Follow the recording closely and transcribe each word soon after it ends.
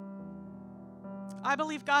I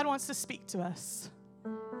believe God wants to speak to us.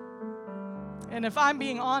 And if I'm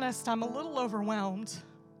being honest, I'm a little overwhelmed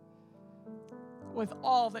with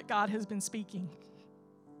all that God has been speaking.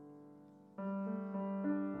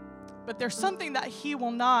 But there's something that He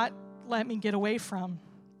will not let me get away from,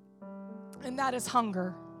 and that is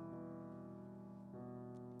hunger.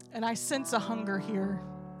 And I sense a hunger here.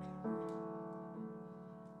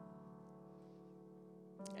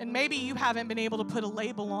 And maybe you haven't been able to put a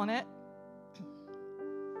label on it.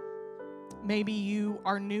 Maybe you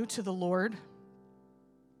are new to the Lord,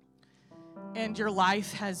 and your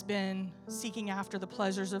life has been seeking after the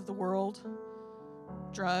pleasures of the world,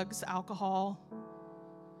 drugs, alcohol,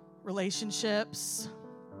 relationships,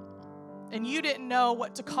 and you didn't know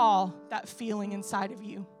what to call that feeling inside of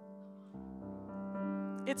you.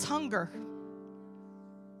 It's hunger.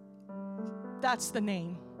 That's the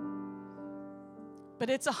name. But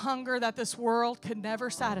it's a hunger that this world could never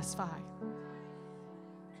satisfy.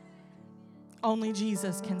 Only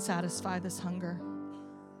Jesus can satisfy this hunger.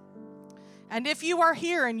 And if you are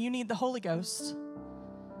here and you need the Holy Ghost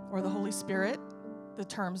or the Holy Spirit, the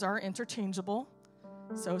terms are interchangeable.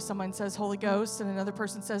 So if someone says Holy Ghost and another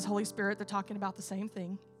person says Holy Spirit, they're talking about the same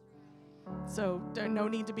thing. So there's no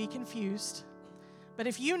need to be confused. But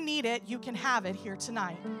if you need it, you can have it here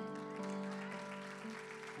tonight.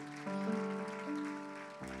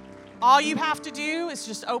 All you have to do is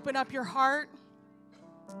just open up your heart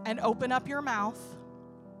and open up your mouth.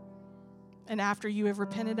 And after you have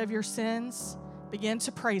repented of your sins, begin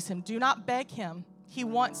to praise Him. Do not beg Him. He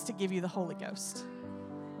wants to give you the Holy Ghost.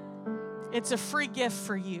 It's a free gift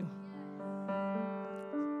for you.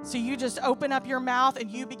 So you just open up your mouth and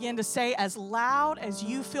you begin to say as loud as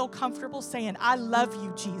you feel comfortable saying, I love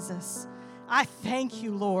you, Jesus. I thank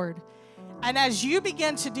you, Lord. And as you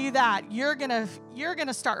begin to do that, you're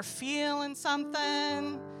gonna start feeling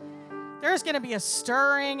something. There's going to be a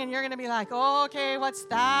stirring, and you're going to be like, oh, okay, what's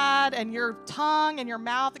that? And your tongue and your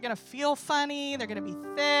mouth are going to feel funny. They're going to be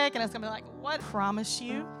thick, and it's going to be like, what? I promise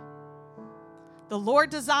you, the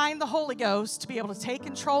Lord designed the Holy Ghost to be able to take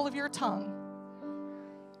control of your tongue.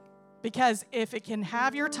 Because if it can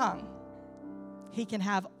have your tongue, He can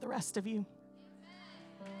have the rest of you.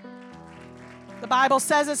 The Bible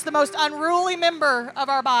says it's the most unruly member of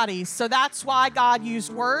our bodies. So that's why God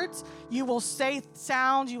used words. You will say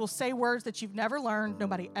sounds, you will say words that you've never learned,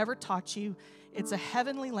 nobody ever taught you. It's a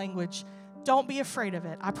heavenly language. Don't be afraid of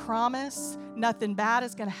it. I promise nothing bad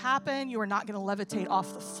is going to happen. You are not going to levitate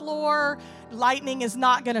off the floor. Lightning is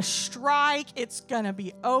not going to strike. It's going to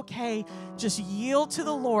be okay. Just yield to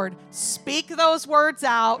the Lord. Speak those words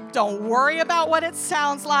out. Don't worry about what it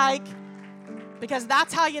sounds like, because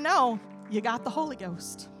that's how you know you got the Holy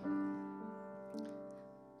Ghost.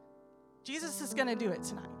 Jesus is going to do it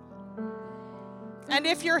tonight. And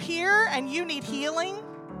if you're here and you need healing,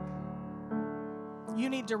 you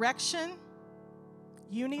need direction,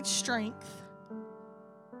 you need strength,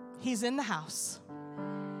 He's in the house.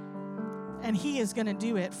 And He is going to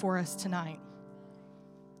do it for us tonight.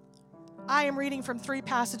 I am reading from 3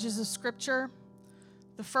 passages of Scripture.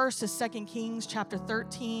 The first is 2 Kings chapter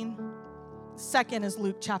 13. The second is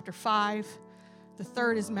Luke chapter 5. The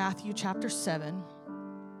third is Matthew chapter 7.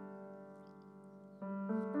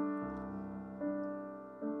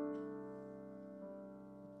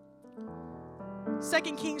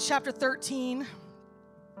 Second Kings chapter 13,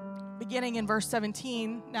 beginning in verse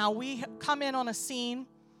 17. Now we come in on a scene,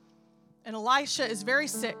 and Elisha is very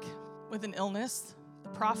sick with an illness, the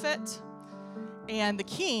prophet, and the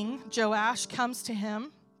king, Joash, comes to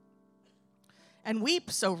him and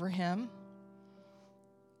weeps over him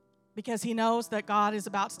because he knows that God is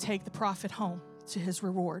about to take the prophet home to his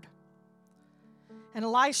reward. And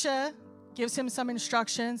Elisha gives him some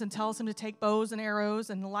instructions and tells him to take bows and arrows,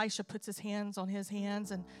 and Elisha puts his hands on his hands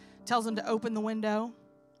and tells him to open the window.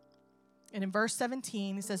 And in verse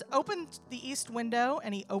 17, he says, open the east window,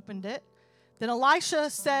 and he opened it. Then Elisha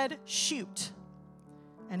said, shoot,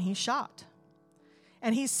 and he shot.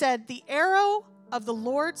 And he said, the arrow of the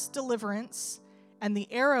Lord's deliverance and the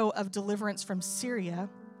arrow of deliverance from Syria,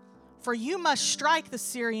 for you must strike the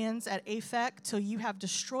Syrians at Aphek till you have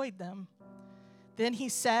destroyed them. Then he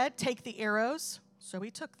said, take the arrows. So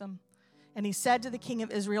he took them. And he said to the king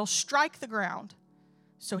of Israel, strike the ground.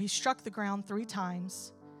 So he struck the ground 3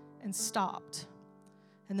 times and stopped.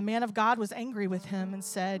 And the man of God was angry with him and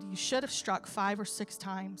said, you should have struck 5 or 6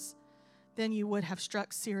 times. Then you would have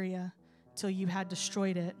struck Syria till you had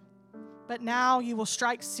destroyed it. But now you will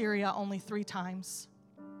strike Syria only 3 times.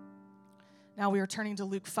 Now we are turning to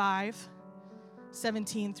Luke 5,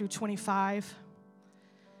 17 through 25.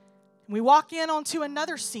 We walk in onto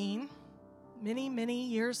another scene many, many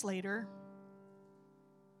years later.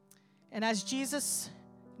 And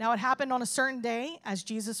now it happened on a certain day, as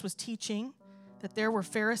Jesus was teaching, that there were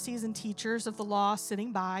Pharisees and teachers of the law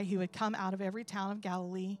sitting by who had come out of every town of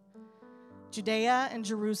Galilee, Judea and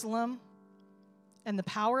Jerusalem, and the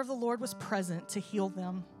power of the Lord was present to heal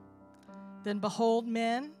them. Then behold,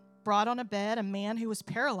 men brought on a bed a man who was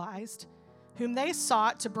paralyzed, whom they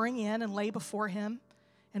sought to bring in and lay before him.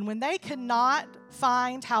 And when they could not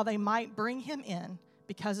find how they might bring him in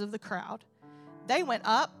because of the crowd, they went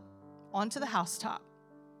up onto the housetop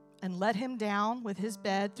and let him down with his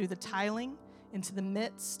bed through the tiling into the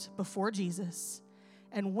midst before Jesus.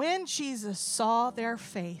 And when Jesus saw their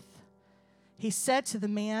faith, he said to the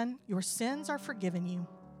man, "Your sins are forgiven you."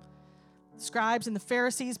 The scribes and the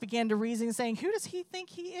Pharisees began to reason, saying, "Who does he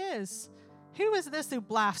think he is? Who is this who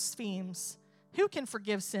blasphemes? Who can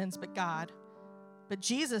forgive sins but God?" But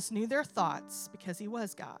Jesus knew their thoughts because he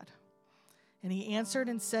was God. And he answered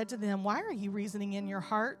and said to them, "Why are you reasoning in your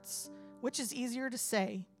hearts? Which is easier to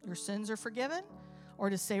say, 'Your sins are forgiven,' or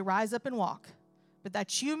to say, 'Rise up and walk'? But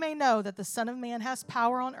that you may know that the Son of Man has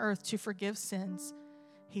power on earth to forgive sins."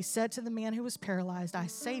 He said to the man who was paralyzed, "I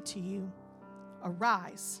say to you,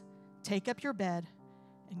 arise, take up your bed,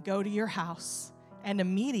 and go to your house." And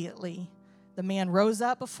immediately the man rose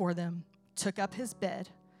up before them, took up his bed,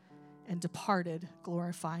 and departed,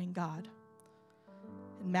 glorifying God.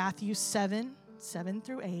 And Matthew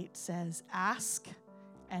 7:7-8 says, "Ask,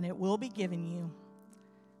 and it will be given you.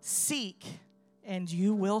 Seek, and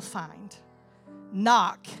you will find.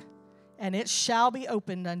 Knock, and it shall be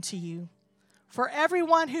opened unto you. For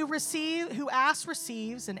everyone who asks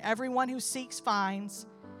receives, and everyone who seeks finds,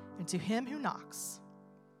 and to him who knocks,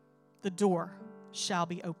 the door shall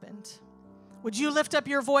be opened." Would you lift up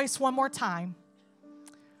your voice one more time?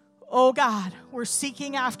 Oh God, we're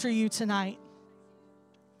seeking after you tonight.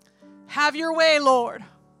 Have your way, Lord.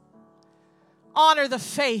 Honor the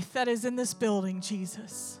faith that is in this building,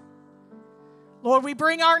 Jesus. Lord, we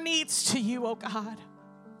bring our needs to you, oh God.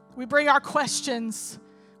 We bring our questions.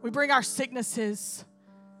 We bring our sicknesses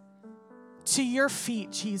to your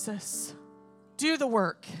feet, Jesus. Do the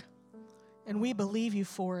work, and we believe you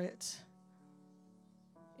for it.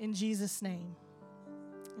 In Jesus' name.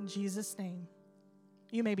 In Jesus' name.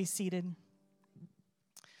 You may be seated.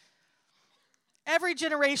 Every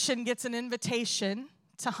generation gets an invitation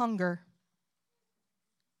to hunger.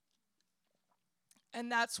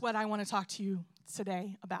 And that's what I want to talk to you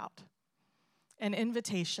today about. An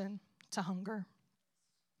invitation to hunger.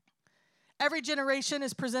 Every generation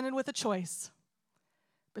is presented with a choice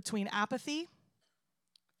between apathy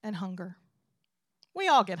and hunger. We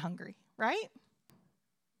all get hungry, right?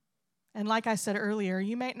 And like I said earlier,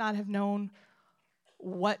 you may not have known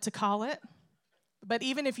what to call it, but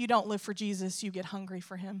even if you don't live for Jesus, you get hungry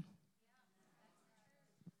for him.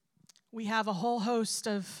 We have a whole host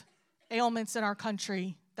of ailments in our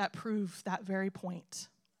country that prove that very point.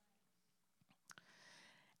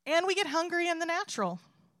 And we get hungry in the natural.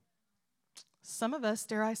 Some of us,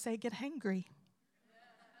 dare I say, get hangry.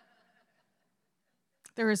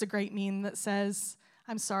 There is a great meme that says,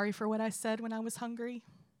 "I'm sorry for what I said when I was hungry."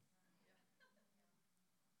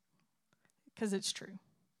 Because it's true.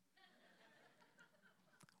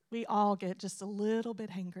 We all get just a little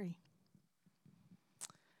bit hangry.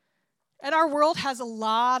 And our world has a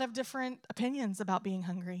lot of different opinions about being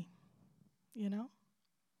hungry, you know?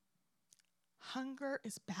 Hunger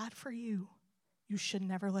is bad for you. You should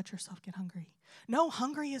never let yourself get hungry. No,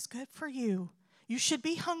 hungry is good for you. You should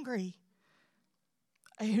be hungry.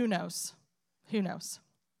 Who knows? Who knows?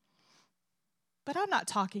 But I'm not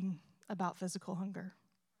talking about physical hunger.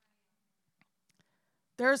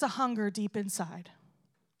 There's a hunger deep inside.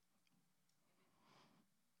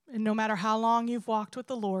 And no matter how long you've walked with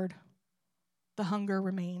the Lord, the hunger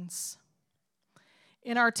remains.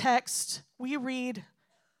 In our text, we read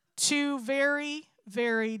two very,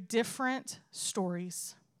 very different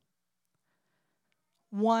stories.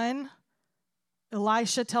 One,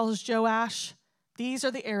 Elisha tells Joash, "These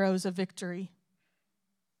are the arrows of victory.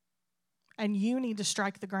 And you need to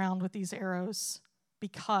strike the ground with these arrows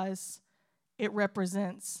because it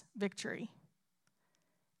represents victory."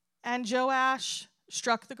 And Joash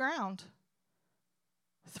struck the ground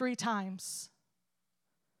 3 times.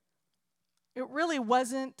 It really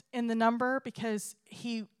wasn't in the number because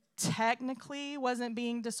he technically wasn't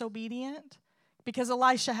being disobedient because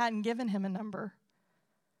Elisha hadn't given him a number.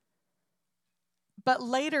 But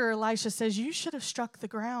later, Elisha says, you should have struck the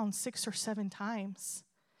ground 6 or 7 times.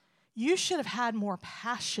 You should have had more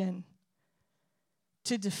passion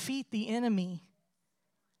to defeat the enemy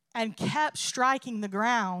and kept striking the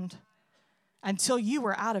ground until you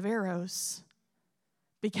were out of arrows.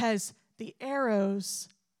 Because the arrows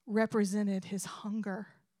represented his hunger,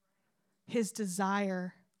 his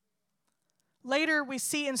desire. Later, we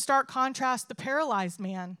see in stark contrast the paralyzed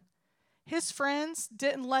man. His friends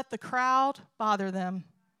didn't let the crowd bother them.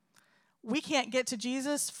 We can't get to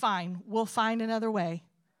Jesus? Fine, we'll find another way.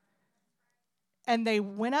 And they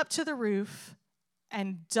went up to the roof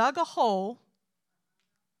and dug a hole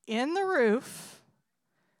in the roof,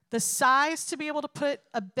 the size to be able to put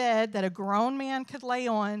a bed that a grown man could lay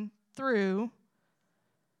on through.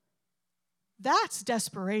 That's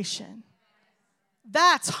desperation.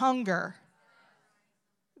 That's hunger.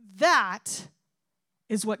 That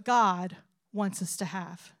is what God wants us to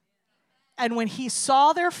have. And when he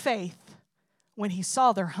saw their faith, when he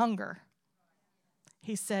saw their hunger,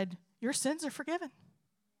 he said, your sins are forgiven.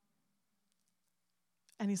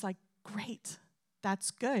 And he's like, great,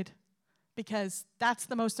 that's good, because that's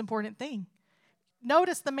the most important thing.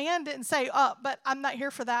 Notice the man didn't say, oh, but I'm not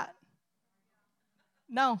here for that.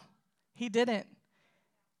 No, he didn't.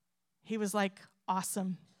 He was like,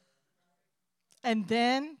 awesome. And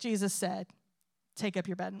then Jesus said, take up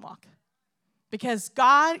your bed and walk. Because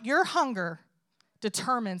God, your hunger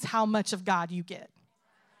determines how much of God you get.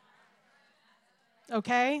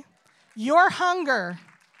 Okay? Your hunger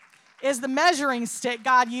is the measuring stick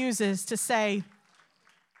God uses to say,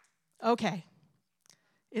 okay,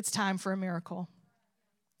 it's time for a miracle.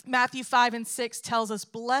 Matthew 5:6 tells us,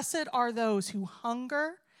 blessed are those who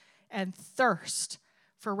hunger and thirst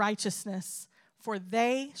for righteousness, for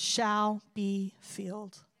they shall be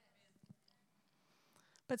filled.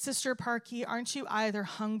 But Sister Parkey, aren't you either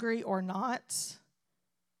hungry or not?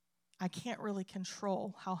 I can't really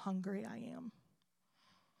control how hungry I am.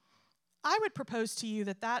 I would propose to you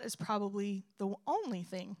that that is probably the only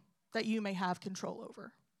thing that you may have control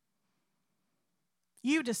over.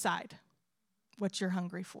 You decide what you're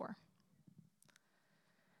hungry for.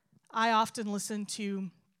 I often listen to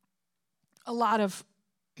a lot of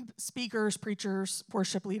speakers, preachers,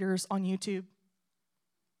 worship leaders on YouTube.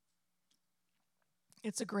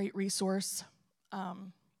 It's a great resource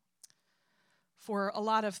for a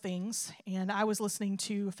lot of things. And I was listening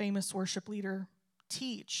to a famous worship leader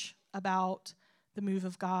teach about the move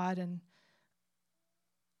of God and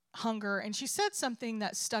hunger. And she said something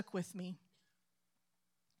that stuck with me.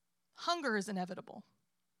 Hunger is inevitable.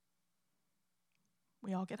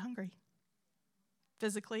 We all get hungry,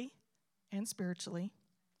 physically and spiritually.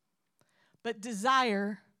 But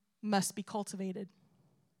desire must be cultivated.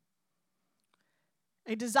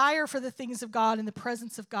 A desire for the things of God and the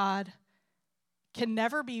presence of God can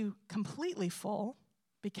never be completely full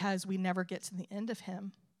because we never get to the end of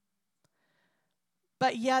him.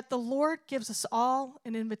 But yet the Lord gives us all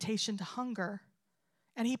an invitation to hunger.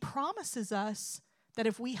 And he promises us that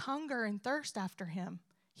if we hunger and thirst after him,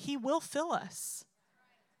 he will fill us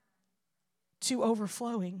to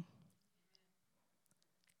overflowing.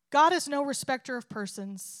 God is no respecter of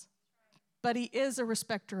persons, but he is a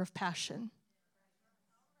respecter of passion.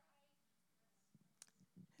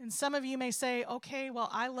 And some of you may say, okay, well,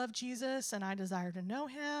 I love Jesus and I desire to know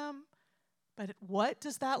him, but what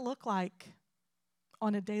does that look like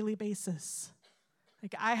on a daily basis?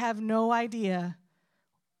 Like, I have no idea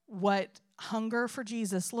what hunger for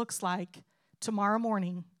Jesus looks like tomorrow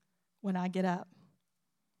morning when I get up,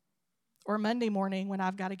 or Monday morning when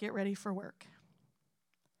I've got to get ready for work.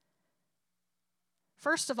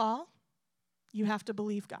 First of all, you have to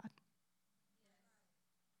believe God.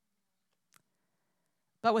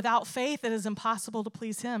 But without faith, it is impossible to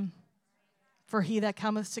please him. For he that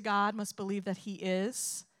cometh to God must believe that he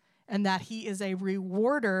is, and that he is a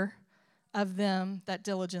rewarder of them that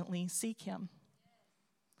diligently seek him.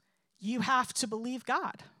 You have to believe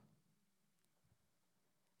God.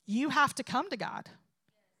 You have to come to God.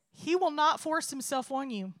 He will not force himself on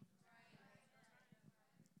you.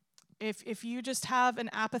 If you just have an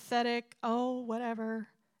apathetic, oh, whatever,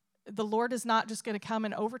 the Lord is not just going to come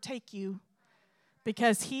and overtake you,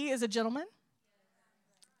 because he is a gentleman,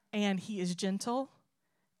 and he is gentle,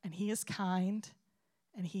 and he is kind,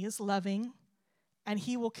 and he is loving, and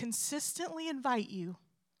he will consistently invite you,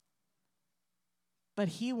 but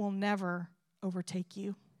he will never overtake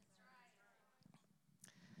you.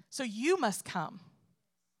 So you must come.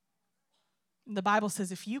 The Bible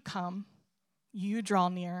says if you come, you draw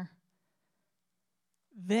near,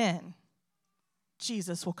 then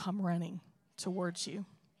Jesus will come running towards you.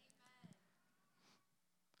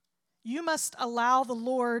 You must allow the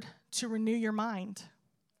Lord to renew your mind.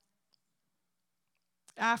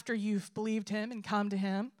 After you've believed him and come to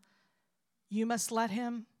him, you must let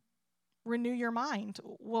him renew your mind.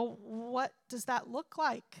 Well, what does that look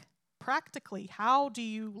like practically? How do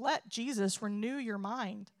you let Jesus renew your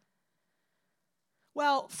mind?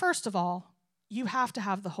 Well, first of all, you have to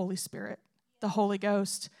have the Holy Spirit, the Holy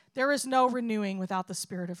Ghost. There is no renewing without the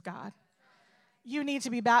Spirit of God. You need to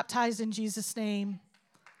be baptized in Jesus' name.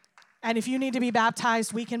 And if you need to be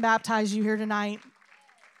baptized, we can baptize you here tonight.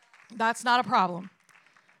 That's not a problem.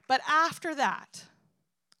 But after that,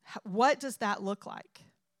 what does that look like?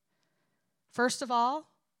 First of all,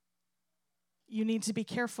 you need to be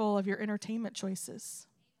careful of your entertainment choices.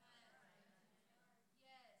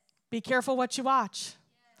 Be careful what you watch,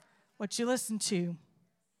 what you listen to,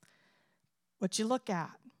 what you look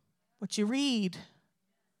at, what you read,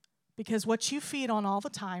 because what you feed on all the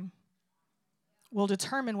time will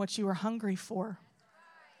determine what you are hungry for.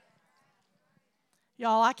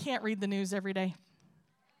 Y'all, I can't read the news every day.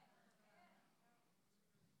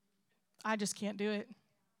 I just can't do it.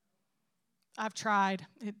 I've tried.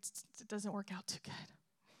 It doesn't work out too good.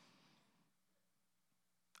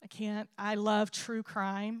 I can't. I love true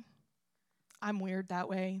crime. I'm weird that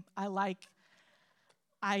way. I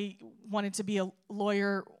wanted to be a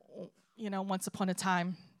lawyer, once upon a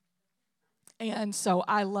time. And so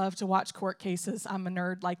I love to watch court cases. I'm a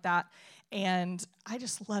nerd like that. And I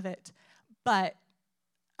just love it. But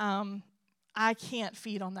I can't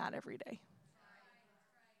feed on that every day.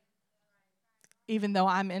 Even though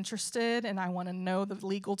I'm interested and I want to know the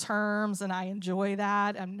legal terms and I enjoy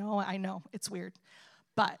that. I know, it's weird.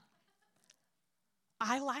 But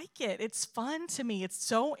I like it. It's fun to me. It's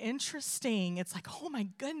so interesting. It's like, oh my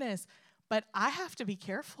goodness. But I have to be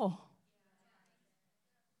careful.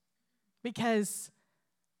 Because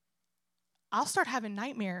I'll start having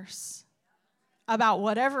nightmares about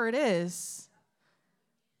whatever it is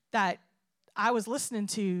that I was listening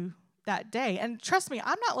to that day. And trust me,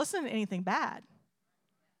 I'm not listening to anything bad.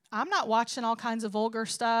 I'm not watching all kinds of vulgar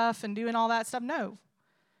stuff and doing all that stuff. No.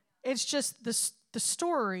 It's just the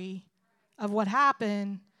story of what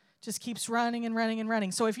happened just keeps running and running and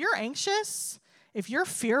running. So if you're anxious, if you're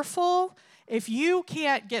fearful, if you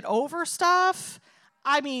can't get over stuff,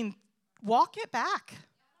 walk it back.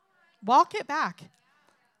 Walk it back.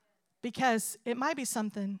 Because it might be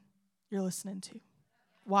something you're listening to,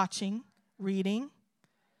 watching, reading.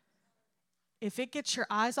 If it gets your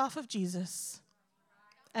eyes off of Jesus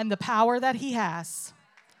and the power that he has,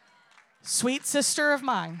 sweet sister of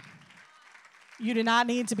mine, you do not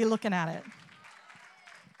need to be looking at it.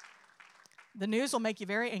 The news will make you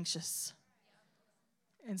very anxious.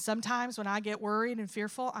 And sometimes when I get worried and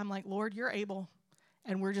fearful, I'm like, Lord, you're able.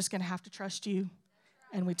 And we're just going to have to trust you.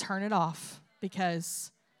 And we turn it off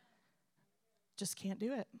because just can't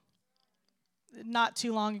do it. Not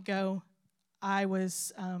too long ago, I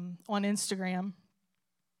was on Instagram.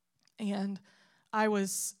 And I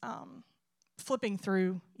was flipping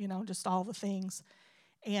through, just all the things.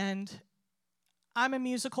 And I'm a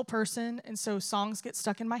musical person, and so songs get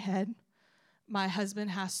stuck in my head. My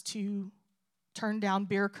husband has to turn down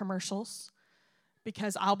beer commercials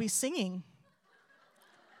because I'll be singing.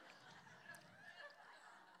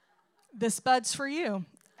 This Bud's for you.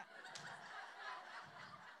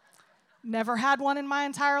 Never had one in my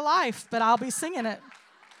entire life, but I'll be singing it.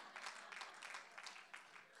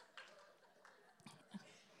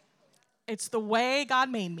 It's the way God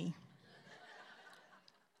made me.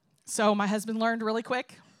 So my husband learned really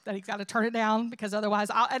quick that he's got to turn it down because otherwise,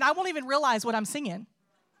 I won't even realize what I'm singing.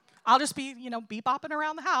 I'll just be, bebopping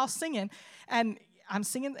around the house singing. And I'm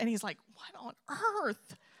singing, and he's like, what on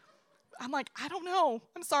earth? I'm like, I don't know.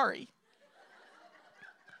 I'm sorry.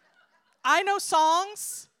 I know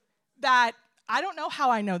songs that I don't know how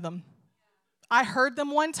I know them. I heard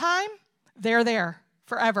them one time. They're there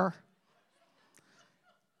forever.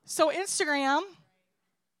 So Instagram,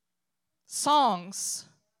 songs.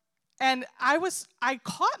 And I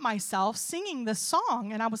caught myself singing this song,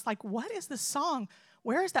 and I was like, what is this song?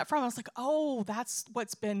 Where is that from? I was like, oh, that's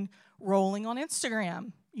what's been rolling on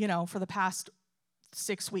Instagram, for the past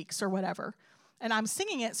 6 weeks or whatever. And I'm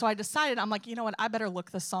singing it, so I decided, I'm like, you know what, I better look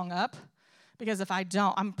this song up, because if I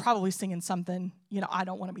don't, I'm probably singing something, I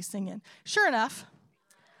don't want to be singing. Sure enough,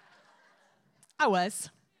 I was.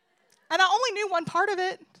 And I only knew one part of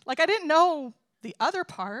it. Like, I didn't know the other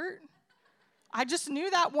part. I just knew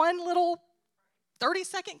that one little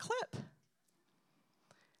 30-second clip.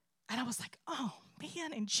 And I was like, oh,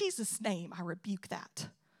 man, in Jesus' name, I rebuke that.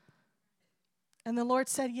 And the Lord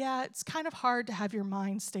said, yeah, it's kind of hard to have your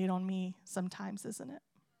mind stayed on me sometimes, isn't it?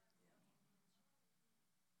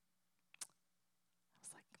 I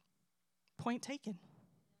was like, point taken.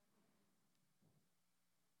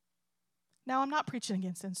 Now, I'm not preaching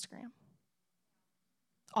against Instagram,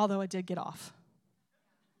 although I did get off.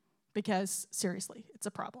 Because, seriously, it's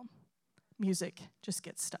a problem. Music just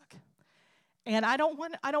gets stuck. And I don't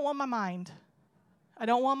want my mind I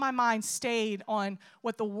don't want my mind stayed on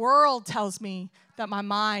what the world tells me that my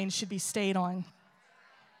mind should be stayed on.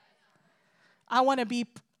 I want to be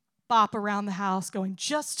bop around the house going,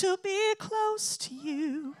 just to be close to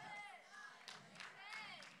you.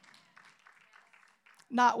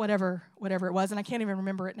 Not whatever it was, and I can't even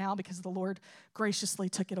remember it now because the Lord graciously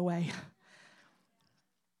took it away.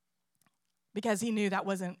 Because he knew that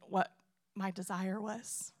wasn't what my desire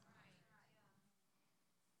was.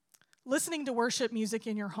 Listening to worship music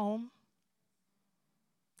in your home,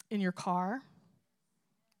 in your car,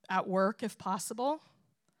 at work if possible,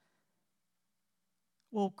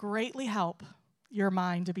 will greatly help your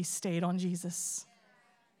mind to be stayed on Jesus.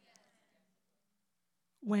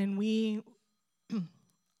 When we,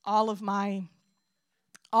 all of my family,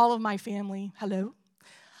 all of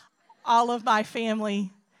my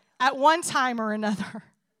family, at one time or another,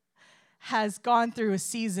 has gone through a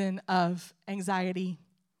season of anxiety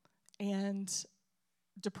and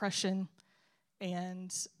depression,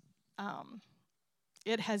 and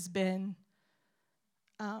it has been,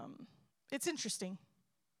 it's interesting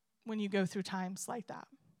when you go through times like that.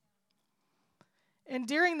 And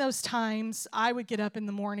during those times, I would get up in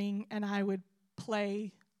the morning and I would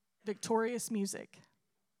play victorious music,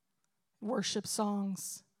 worship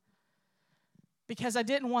songs, because I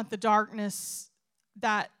didn't want the darkness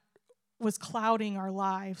that was clouding our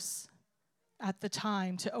lives at the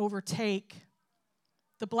time to overtake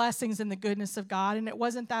the blessings and the goodness of God. And it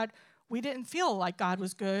wasn't that we didn't feel like God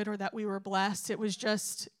was good or that we were blessed. It was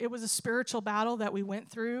a spiritual battle that we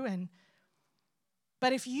went through.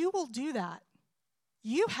 But if you will do that,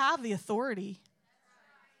 you have the authority.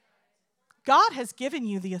 God has given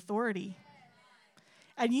you the authority.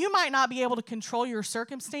 And you might not be able to control your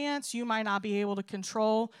circumstance. You might not be able to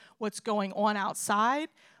control what's going on outside,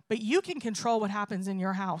 but you can control what happens in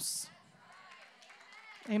your house.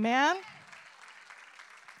 Amen?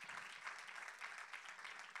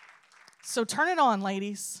 So turn it on,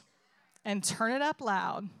 ladies, and turn it up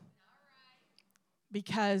loud,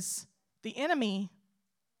 because the enemy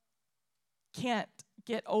can't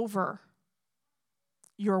get over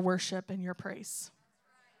your worship and your praise.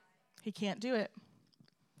 He can't do it.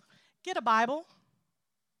 Get a Bible.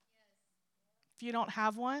 If you don't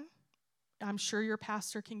have one, I'm sure your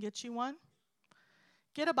pastor can get you one.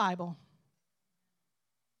 Get a Bible.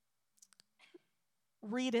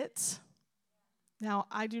 Read it. Now,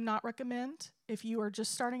 I do not recommend, if you are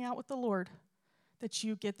just starting out with the Lord, that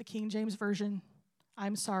you get the King James Version.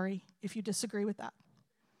 I'm sorry if you disagree with that.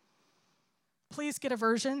 Please get a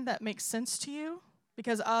version that makes sense to you,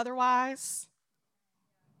 because otherwise,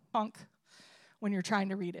 punk when you're trying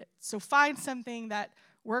to read it. So find something that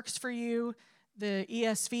works for you. The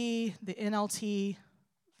ESV, the NLT,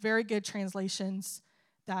 very good translations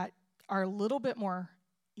that are a little bit more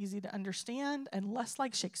easy to understand and less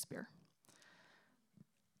like Shakespeare.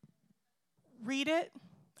 Read it.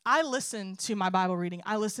 I listen to my Bible reading.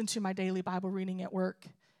 I listen to my daily Bible reading at work.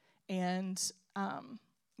 And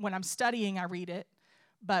when I'm studying, I read it.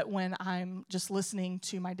 But when I'm just listening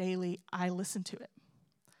to my daily, I listen to it.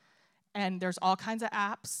 And there's all kinds of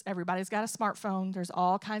apps. Everybody's got a smartphone. There's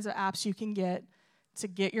all kinds of apps you can get to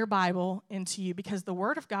get your Bible into you, because the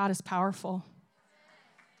Word of God is powerful.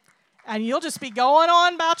 And you'll just be going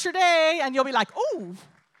on about your day, and you'll be like, "Ooh,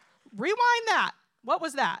 rewind that. What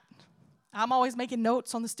was that?" I'm always making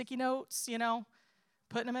notes on the sticky notes,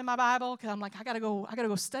 putting them in my Bible, because I'm like, I gotta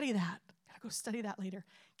go study that. I gotta go study that later.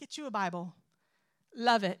 Get you a Bible.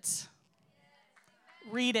 Love it.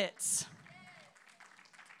 Read it.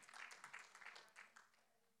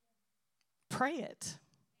 Pray it.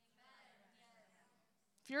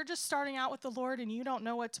 If you're just starting out with the Lord and you don't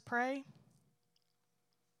know what to pray,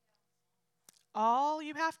 all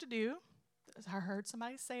you have to do, as I heard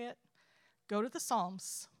somebody say it, go to the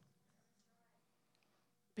Psalms.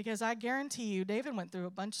 Because I guarantee you, David went through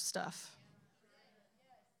a bunch of stuff.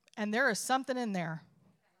 And there is something in there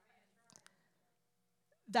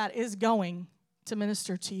that is going to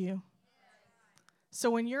minister to you. So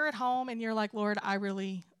when you're at home and you're like, "Lord, I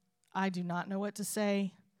do not know what to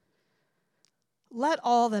say," let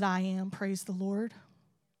all that I am praise the Lord.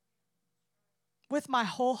 With my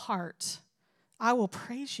whole heart, I will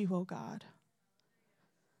praise you, O God.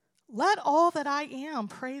 Let all that I am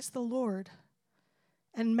praise the Lord.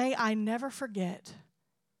 And may I never forget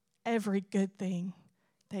every good thing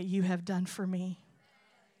that you have done for me.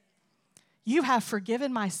 You have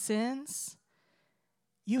forgiven my sins.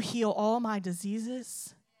 You heal all my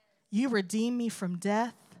diseases. You redeem me from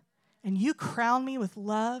death. And you crown me with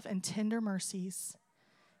love and tender mercies.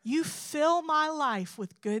 You fill my life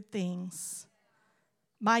with good things.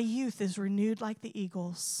 My youth is renewed like the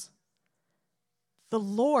eagles. The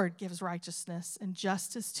Lord gives righteousness and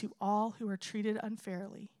justice to all who are treated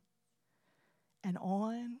unfairly. And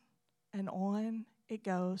on it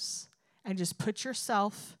goes. And just put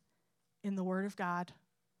yourself in the Word of God.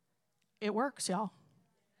 It works, y'all.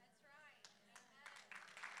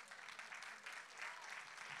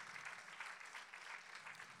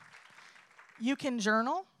 You can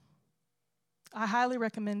journal. I highly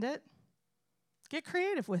recommend it. Get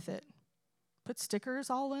creative with it. Put stickers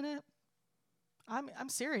all in it. I'm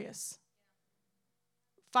serious.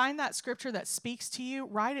 Find that scripture that speaks to you.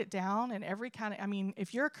 Write it down in every kind of,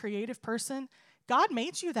 if you're a creative person, God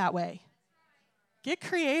made you that way. Get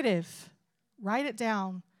creative. Write it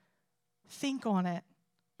down. Think on it.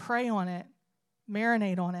 Pray on it.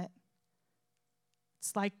 Marinate on it.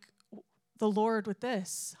 It's like the Lord with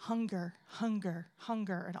this, hunger, hunger,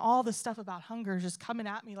 hunger, and all the stuff about hunger is just coming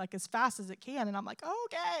at me like as fast as it can. And I'm like,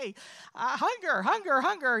 okay, hunger, hunger,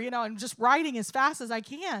 hunger, and just writing as fast as I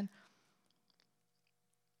can.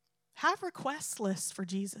 Have request lists for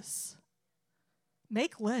Jesus.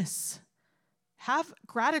 Make lists. Have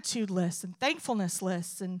gratitude lists and thankfulness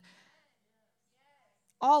lists and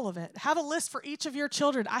all of it. Have a list for each of your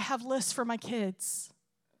children. I have lists for my kids.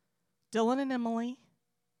 Dylan and Emily,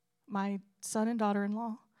 my son and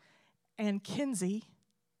daughter-in-law, and Kinsey.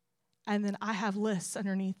 And then I have lists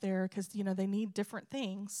underneath there because, they need different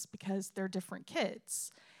things because they're different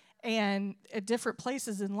kids and at different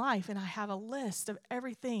places in life. And I have a list of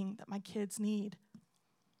everything that my kids need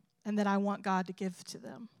and that I want God to give to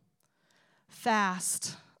them.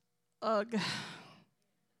 Fast. Ugh.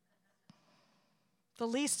 The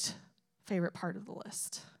least favorite part of the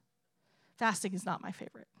list. Fasting is not my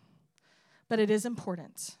favorite, but it is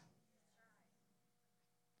important.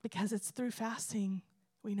 Because it's through fasting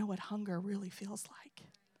we know what hunger really feels like.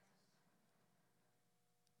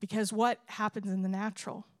 Because what happens in the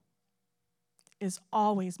natural is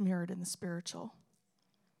always mirrored in the spiritual.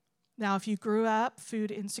 Now, if you grew up food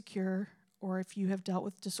insecure or if you have dealt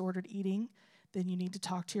with disordered eating, then you need to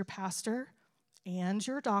talk to your pastor and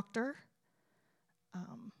your doctor.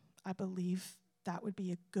 I believe that would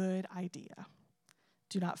be a good idea.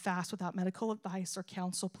 Do not fast without medical advice or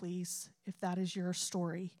counsel, please, if that is your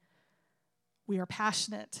story. We are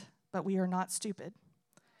passionate, but we are not stupid.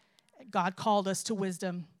 God called us to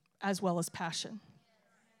wisdom as well as passion.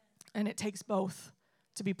 And it takes both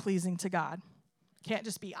to be pleasing to God. Can't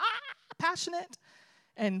just be passionate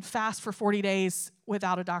and fast for 40 days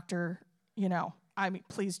without a doctor,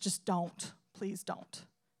 please just don't. Please don't.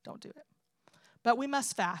 Don't do it. But we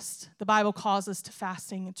must fast. The Bible calls us to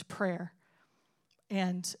fasting and to prayer.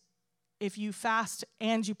 And if you fast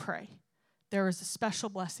and you pray, there is a special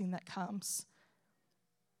blessing that comes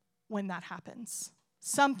when that happens.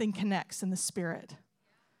 Something connects in the spirit.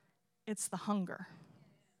 It's the hunger.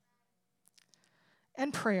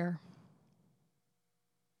 And prayer.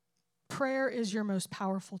 Prayer is your most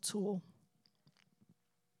powerful tool.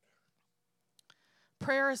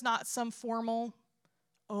 Prayer is not some formal,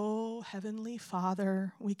 oh, Heavenly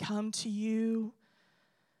Father, we come to you.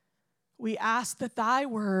 We ask that thy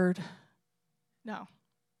word. No.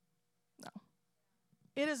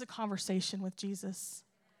 It is a conversation with Jesus.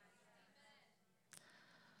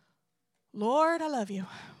 Lord, I love you,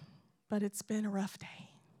 but it's been a rough day.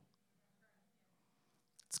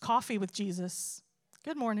 It's coffee with Jesus.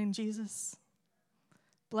 Good morning, Jesus.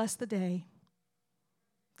 Bless the day.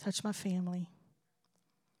 Touch my family.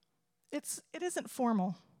 It isn't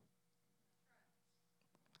formal.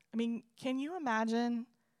 Can you imagine,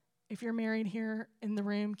 if you're married here in the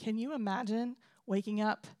room, can you imagine waking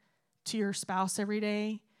up to your spouse every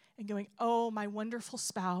day and going, oh, my wonderful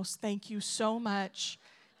spouse, thank you so much.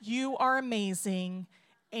 You are amazing.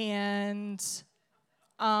 And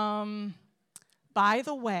by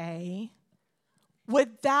the way,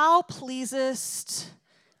 would thou pleasest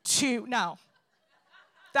to, no.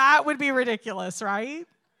 That would be ridiculous, right?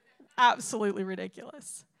 Absolutely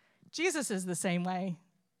ridiculous. Jesus is the same way.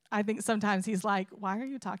 I think sometimes he's like, why are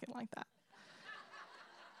you talking like that?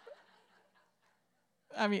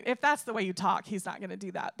 If that's the way you talk, he's not going to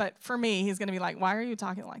do that. But for me, he's going to be like, why are you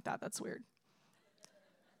talking like that? That's weird.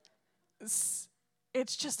 It's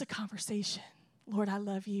just a conversation. Lord, I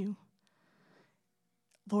love you.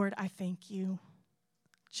 Lord, I thank you.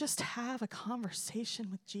 Just have a conversation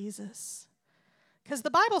with Jesus. Because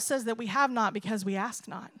the Bible says that we have not because we ask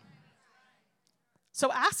not.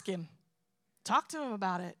 So ask him. Talk to him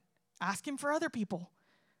about it. Ask him for other people.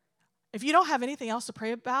 If you don't have anything else to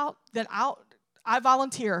pray about, then I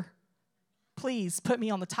volunteer. Please put me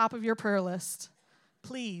on the top of your prayer list.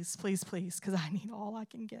 Please, please, please, because I need all I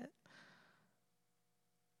can get.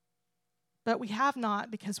 But we have not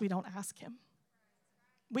because we don't ask him.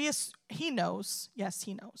 He knows. Yes,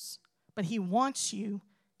 he knows. But he wants you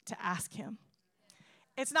to ask him.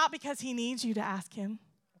 It's not because he needs you to ask him.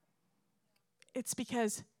 It's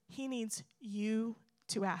because he needs you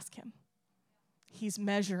to ask him. He's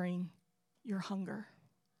measuring your hunger.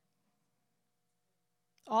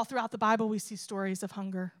 All throughout the Bible, we see stories of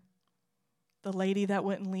hunger. The lady that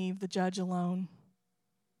wouldn't leave the judge alone.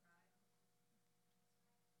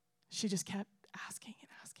 She just kept asking and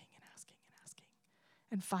asking and asking and asking.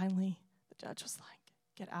 And finally, the judge was like,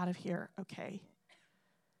 get out of here, okay?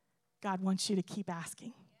 God wants you to keep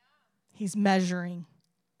asking. He's measuring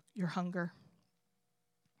your hunger.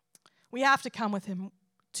 We have to come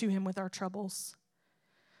to him with our troubles.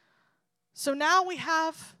 So now we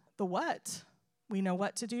have the what. We know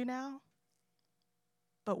what to do now,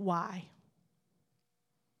 but why?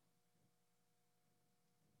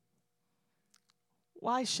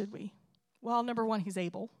 Why should we? Well, number one, he's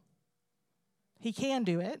able. He can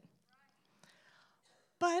do it.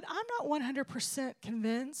 But I'm not 100%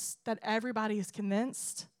 convinced that everybody is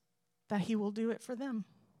convinced that he will do it for them.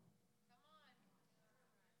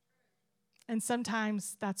 And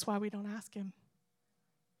sometimes that's why we don't ask him.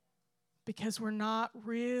 Because we're not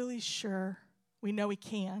really sure. We know he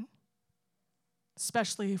can.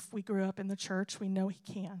 Especially if we grew up in the church, we know he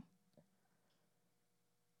can.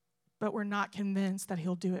 But we're not convinced that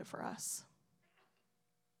he'll do it for us.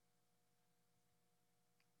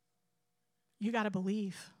 You got to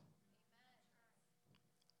believe.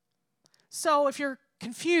 So if you're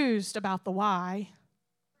confused about the why,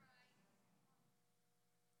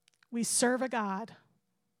 we serve a God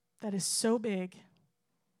that is so big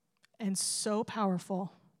and so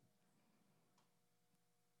powerful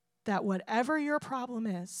that whatever your problem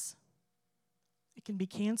is, it can be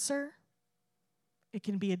cancer, it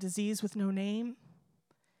can be a disease with no name,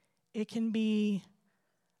 it can be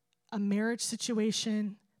a marriage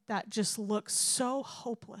situation that just looks so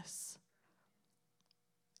hopeless.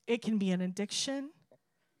 It can be an addiction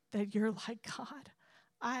that you're like, God,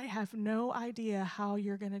 I have no idea how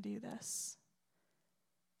you're going to do this.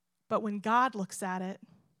 But when God looks at it,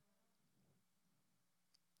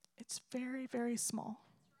 it's very, very small.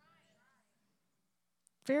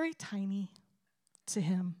 Very tiny to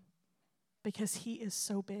him because he is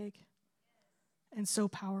so big and so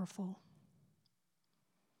powerful.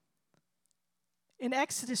 In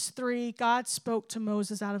Exodus 3, God spoke to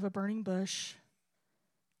Moses out of a burning bush.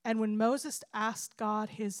 And when Moses asked God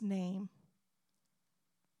his name,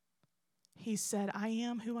 he said, I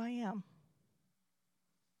am who I am.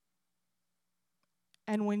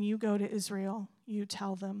 And when you go to Israel, you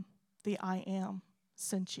tell them the I am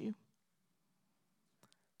sent you.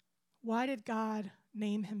 Why did God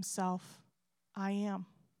name himself I am?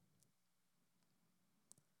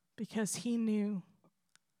 Because he knew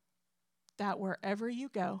that wherever you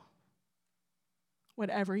go,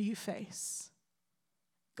 whatever you face,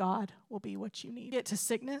 God will be what you need. Get to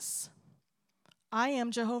sickness, I am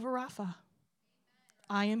Jehovah Rapha.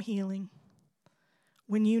 I am healing.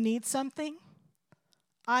 When you need something,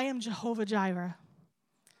 I am Jehovah Jireh.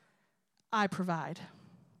 I provide.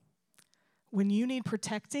 When you need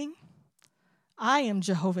protecting, I am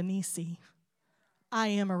Jehovah Nissi. I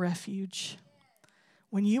am a refuge.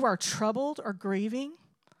 When you are troubled or grieving,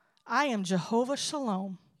 I am Jehovah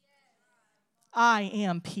Shalom. I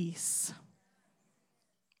am peace.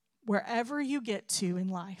 Wherever you get to in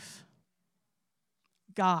life,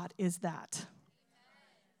 God is that.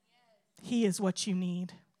 He is what you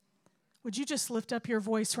need. Would you just lift up your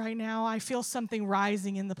voice right now? I feel something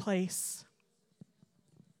rising in the place.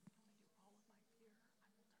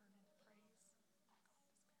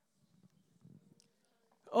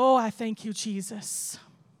 Oh, I thank you, Jesus.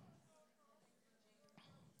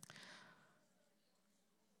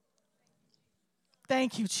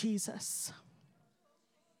 Thank you, Jesus.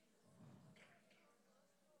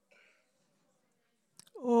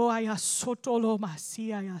 Oh, ayasotolo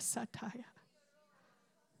masia sataya.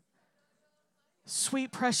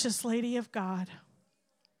 Sweet, precious Lady of God,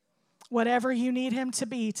 whatever you need him to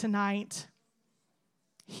be tonight,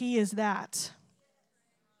 he is that.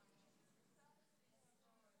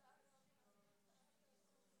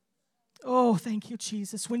 Oh, thank you,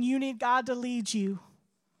 Jesus. When you need God to lead you,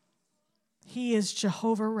 he is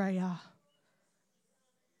Jehovah Raya.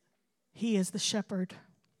 He is the shepherd.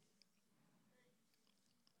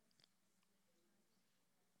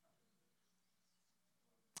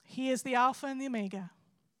 He is the Alpha and the Omega.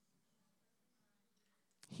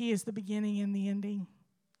 He is the beginning and the ending.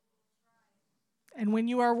 And when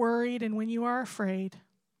you are worried and when you are afraid,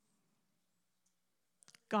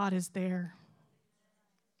 God is there.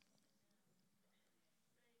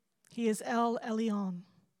 He is El Elyon.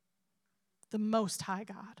 the Most High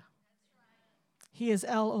God. He is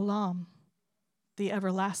El Olam, the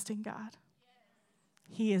everlasting God.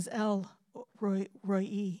 He is El Roi,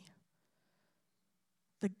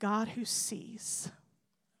 the God who sees.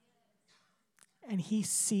 And he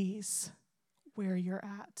sees where you're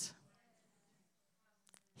at.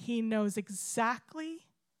 He knows exactly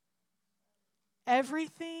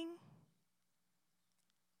everything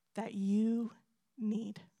that you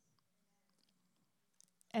need.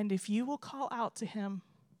 And if you will call out to him,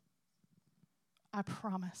 I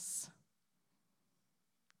promise,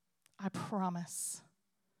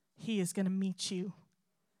 he is going to meet you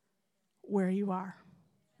where you are.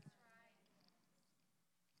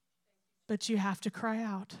 But you have to cry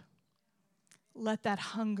out. Let that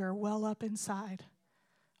hunger well up inside.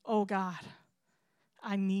 Oh God,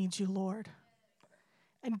 I need you, Lord.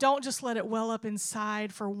 And don't just let it well up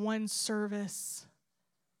inside for one service,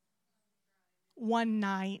 one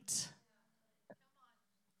night.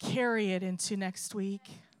 Carry it into next week.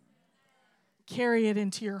 Carry it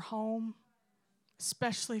into your home,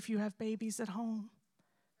 especially if you have babies at home.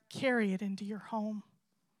 Carry it into your home.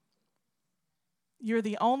 You're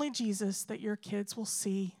the only Jesus that your kids will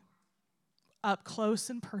see up close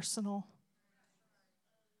and personal.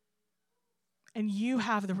 And you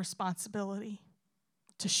have the responsibility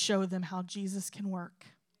to show them how Jesus can work.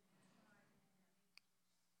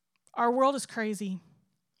 Our world is crazy.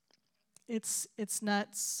 It's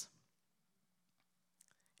nuts.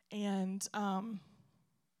 And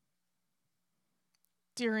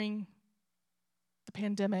during the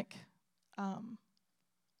pandemic,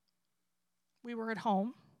 we were at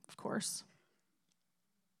home, of course,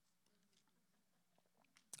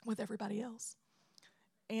 with everybody else.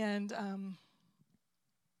 And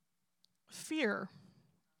fear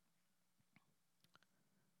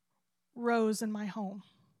rose in my home.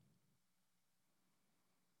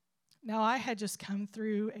 Now, I had just come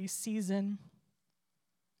through a season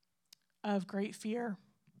of great fear.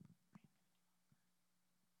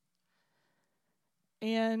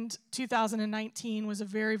 And 2019 was a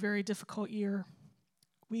very, very difficult year.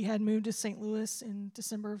 We had moved to St. Louis in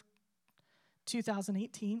December of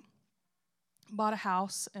 2018, bought a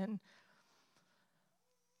house, and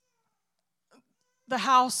the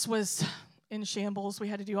house was in shambles. We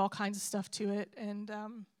had to do all kinds of stuff to it, and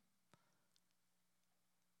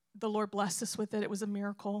the Lord blessed us with it. It was a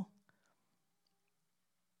miracle.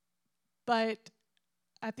 But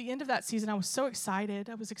at the end of that season, I was so excited.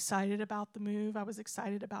 I was excited about the move. I was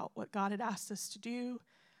excited about what God had asked us to do.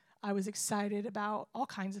 I was excited about all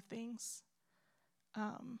kinds of things.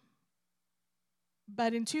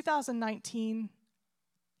 But in 2019,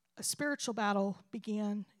 a spiritual battle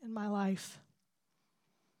began in my life.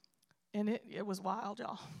 And it was wild,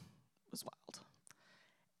 y'all. It was wild.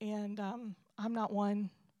 And I'm not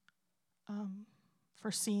one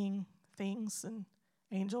for seeing things and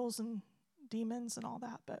angels and demons and all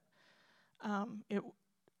that, but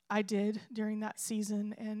I did during that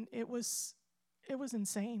season, and it was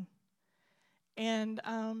insane. And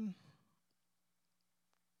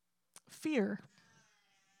fear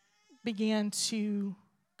began to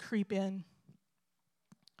creep in,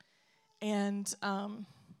 and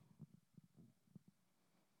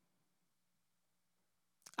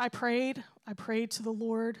I prayed to the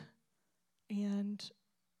Lord, and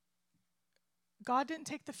God didn't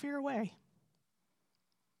take the fear away.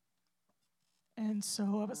 And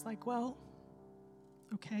so I was like, well,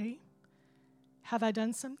 okay, have I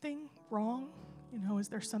done something wrong? Is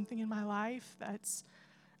there something in my life that's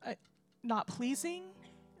not pleasing?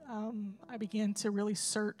 I began to really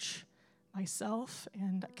search myself,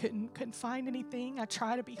 and I couldn't find anything. I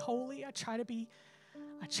try to be holy. I try to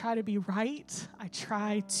be right. I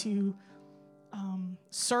try to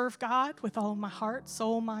serve God with all of my heart,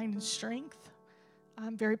 soul, mind, and strength.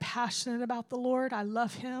 I'm very passionate about the Lord. I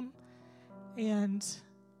love him, and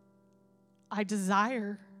I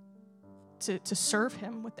desire to serve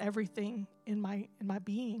him with everything in my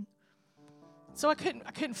being. So I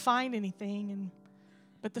couldn't find anything,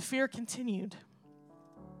 but the fear continued.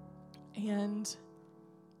 And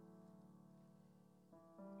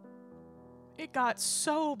it got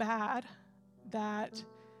so bad that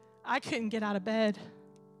I couldn't get out of bed.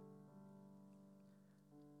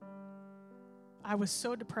 I was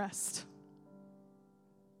so depressed.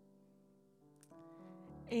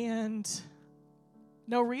 And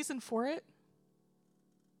no reason for it.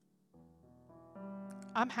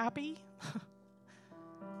 I'm happy.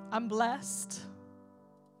 I'm blessed.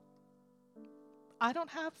 I don't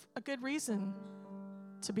have a good reason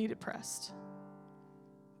to be depressed.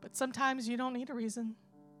 But sometimes you don't need a reason.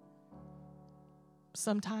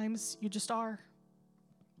 Sometimes you just are.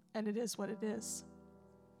 and it is what it is.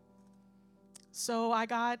 So I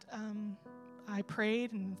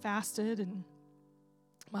prayed and fasted, and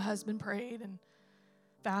my husband prayed and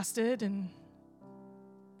fasted, and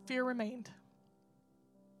fear remained.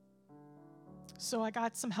 So I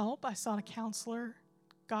got some help. I sought a counselor,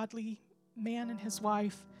 godly man and his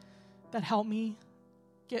wife, that helped me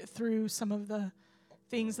get through some of the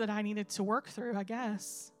things that I needed to work through, I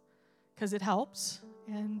guess, because it helps.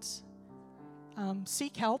 And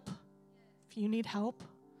seek help if you need help.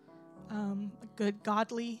 A good,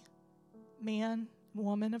 godly man,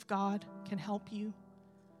 woman of God can help you,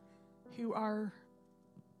 who are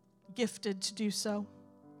gifted to do so.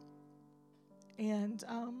 And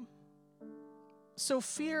so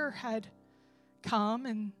fear had come,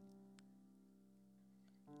 and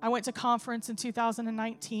I went to conference in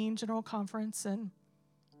 2019, General Conference, and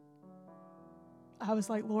I was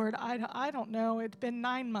like, Lord, I don't know. It'd been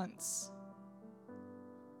 9 months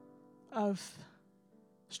of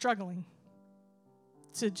struggling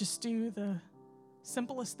to just do the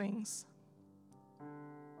simplest things.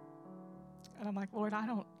 And I'm like, Lord, I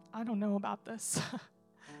don't know about this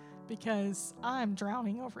because I'm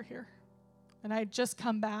drowning over here. And I had just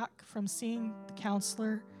come back from seeing the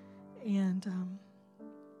counselor, and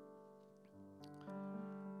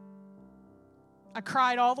I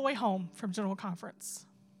cried all the way home from General Conference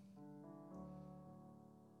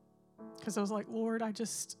because I was like, Lord, I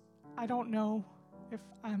don't know if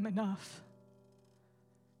I'm enough.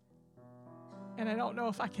 And I don't know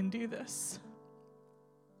if I can do this.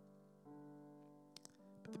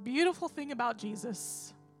 But the beautiful thing about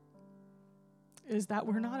Jesus is that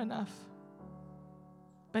we're not enough,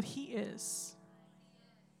 but he is.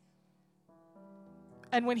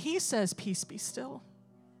 And when he says, peace be still,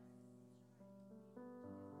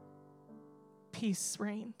 peace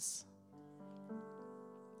reigns.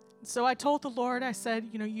 So I told the Lord, I said,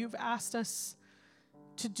 you've asked us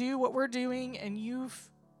to do what we're doing, and you've,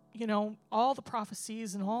 all the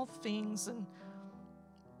prophecies and all the things.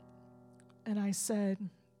 And I said,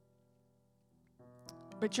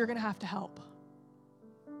 but you're going to have to help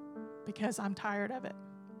because I'm tired of it.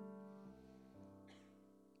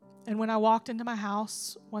 And when I walked into my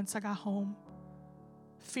house, once I got home,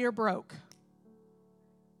 fear broke.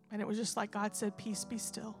 And it was just like God said, peace be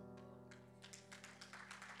still.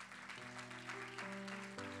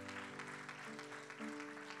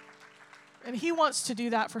 And he wants to do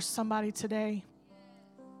that for somebody today.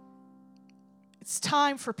 It's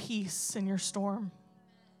time for peace in your storm.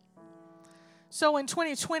 So in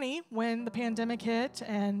 2020, when the pandemic hit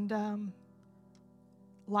and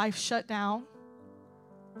life shut down,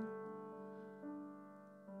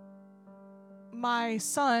 my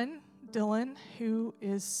son, Dylan, who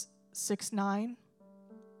is 6'9",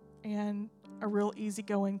 and a real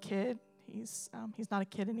easygoing kid. He's not a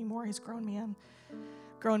kid anymore. He's a grown man.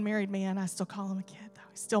 Grown married man. I still call him a kid, though.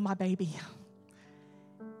 He's still my baby.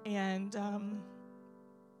 And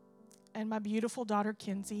my beautiful daughter,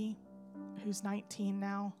 Kinsey, who's 19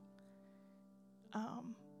 now.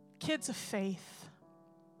 Kids of faith.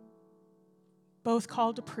 Both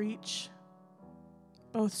called to preach.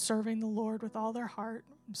 Both serving the Lord with all their heart.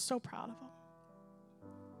 I'm so proud of them.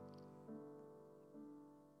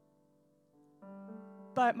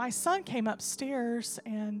 But my son came upstairs,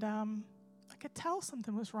 and I could tell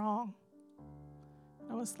something was wrong.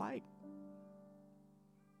 I was like,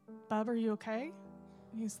 Bub, are you okay?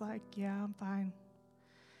 And he's like, yeah, I'm fine.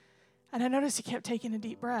 And I noticed he kept taking a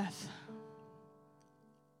deep breath.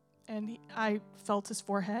 And I felt his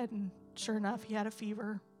forehead, and sure enough, he had a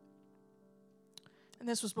fever. And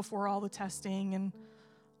this was before all the testing and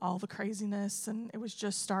all the craziness, and it was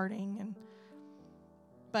just starting.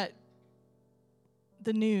 But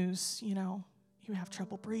the news, you have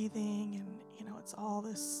trouble breathing, and it's all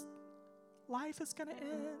this, life is going to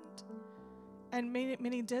end. And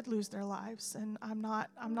many did lose their lives, and I'm not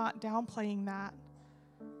downplaying that.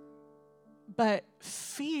 But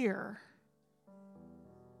fear,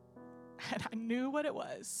 and I knew what it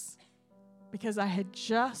was because I had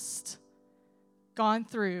just gone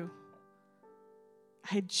through.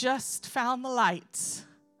 I had just found the light.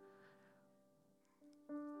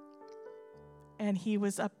 And he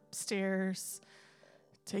was upstairs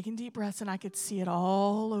taking deep breaths, and I could see it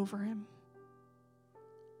all over him.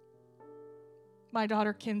 My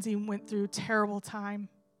daughter, Kinsey, went through a terrible time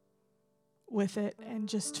with it, and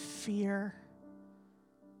just fear.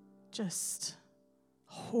 Just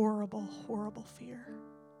horrible, horrible fear.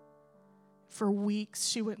 For weeks,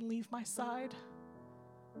 she wouldn't leave my side.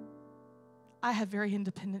 I have very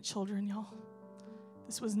independent children, y'all.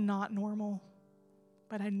 This was not normal,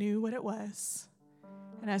 but I knew what it was.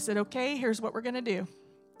 And I said, okay, here's what we're going to do.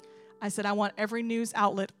 I said, I want every news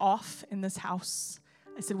outlet off in this house.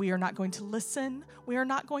 I said, we are not going to listen. We are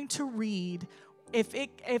not going to read. If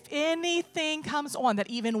anything comes on that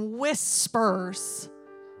even whispers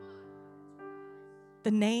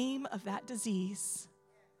the name of that disease,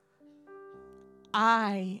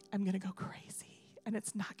 I am going to go crazy. And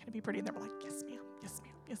it's not going to be pretty. And they're like, yes, ma'am, yes,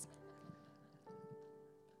 ma'am, yes, ma'am.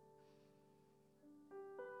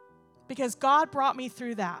 Because God brought me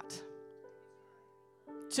through that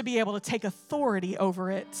to be able to take authority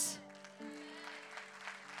over it.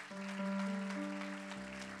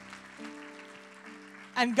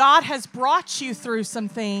 And God has brought you through some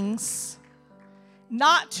things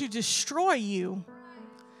not to destroy you,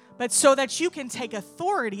 but so that you can take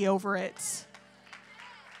authority over it,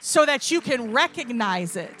 so that you can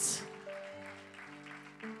recognize it.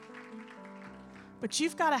 But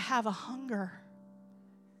you've got to have a hunger.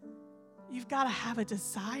 You've got to have a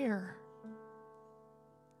desire.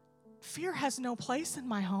 Fear has no place in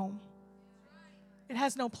my home. It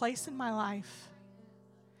has no place in my life.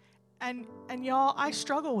 And y'all, I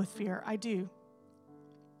struggle with fear. I do.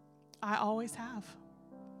 I always have.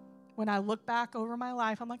 When I look back over my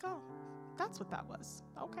life, I'm like, oh, that's what that was.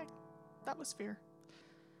 Okay, that was fear.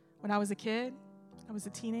 When I was a kid, I was a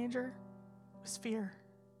teenager, it was fear.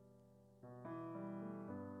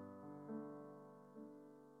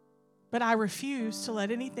 But I refuse to let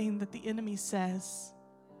anything that the enemy says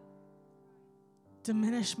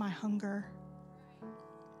diminish my hunger.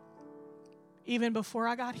 Even before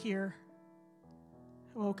I got here,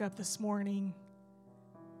 I woke up this morning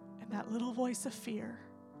and that little voice of fear,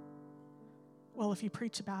 well, if you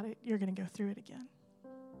preach about it, you're going to go through it again.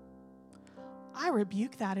 I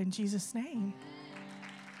rebuke that in Jesus' name.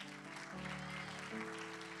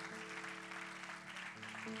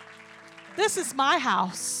 This is my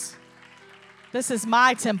house. This is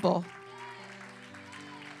my temple.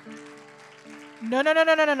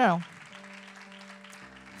 No.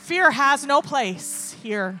 Fear has no place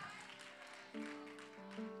here.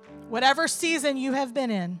 Whatever season you have been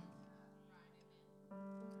in,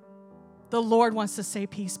 the Lord wants to say,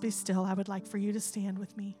 peace, be still. I would like for you to stand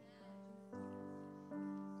with me.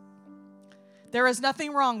 There is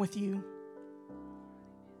nothing wrong with you.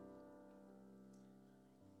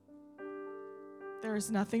 There is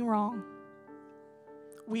nothing wrong.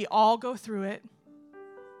 We all go through it.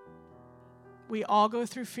 We all go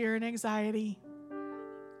through fear and anxiety.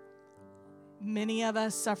 Many of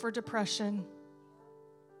us suffer depression.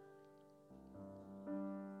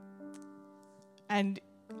 And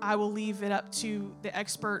I will leave it up to the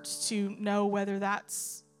experts to know whether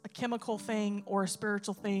that's a chemical thing or a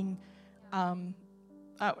spiritual thing. I'm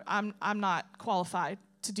not qualified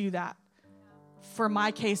to do that. For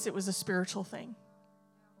my case, it was a spiritual thing.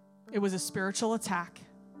 It was a spiritual attack.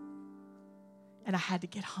 And I had to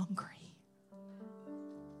get hungry.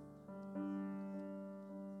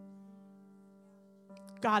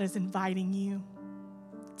 God is inviting you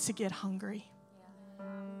to get hungry.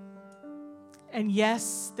 And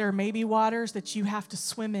yes, there may be waters that you have to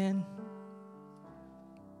swim in,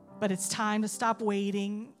 but it's time to stop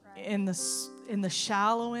wading in the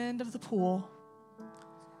shallow end of the pool,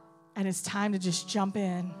 and it's time to just jump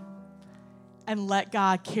in and let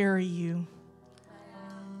God carry you.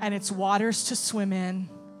 And it's waters to swim in,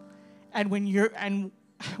 and when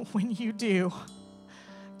you do,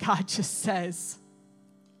 God just says,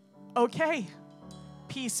 okay,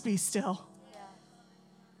 peace be still.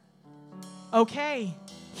 Okay,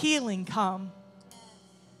 healing come.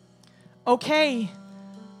 Okay,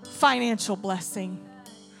 financial blessing.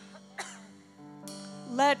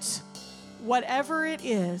 Let whatever it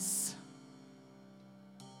is,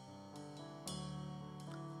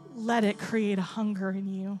 let it create a hunger in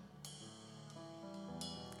you.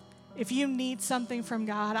 If you need something from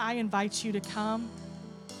God, I invite you to come.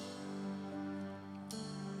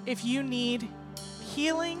 If you need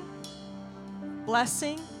healing,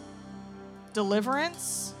 blessing,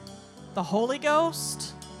 deliverance, the Holy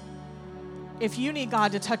Ghost, if you need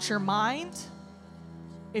God to touch your mind,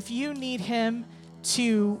 if you need Him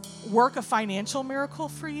to work a financial miracle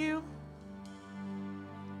for you,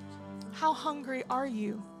 how hungry are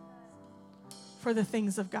you for the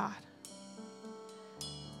things of God?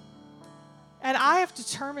 And I have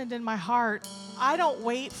determined in my heart, I don't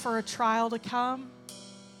wait for a trial to come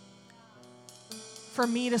for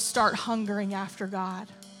me to start hungering after God.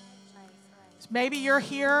 Maybe you're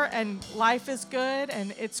here and life is good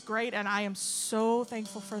and it's great, and I am so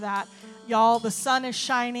thankful for that. Y'all, the sun is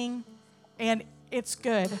shining and it's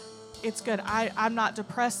good. It's good. I'm not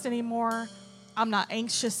depressed anymore. I'm not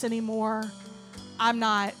anxious anymore. I'm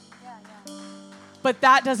not. But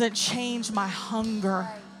that doesn't change my hunger.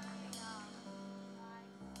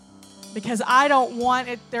 because I don't want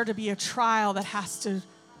there to be a trial that has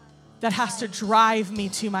to drive me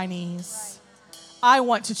to my knees. I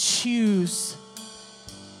want to choose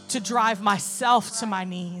to drive myself to my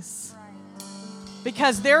knees,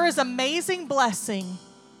 because there is amazing blessing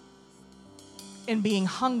in being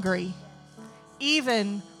hungry,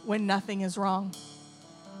 even when nothing is wrong.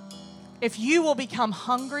 If you will become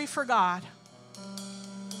hungry for God,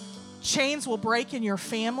 chains will break in your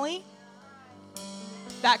family.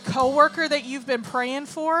 That coworker that you've been praying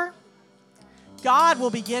for, God will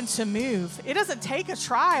begin to move. It doesn't take a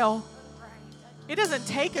trial. It doesn't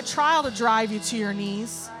take a trial to drive you to your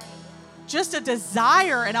knees. Just a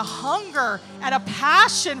desire and a hunger and a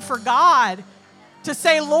passion for God to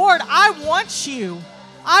say, Lord, I want you.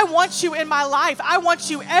 I want you in my life. I want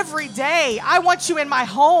you every day. I want you in my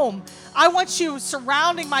home. I want you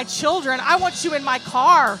surrounding my children. I want you in my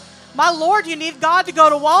car. My Lord, you need God to go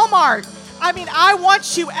to Walmart. I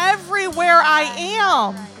want you everywhere I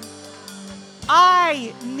am.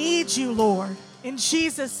 I need you, Lord, in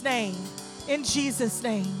Jesus' name. In Jesus'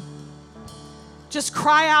 name. Just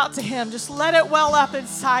cry out to him. Just let it well up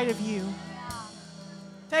inside of you.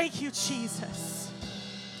 Thank you, Jesus.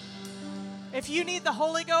 If you need the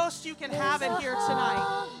Holy Ghost, you can have it here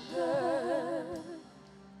tonight.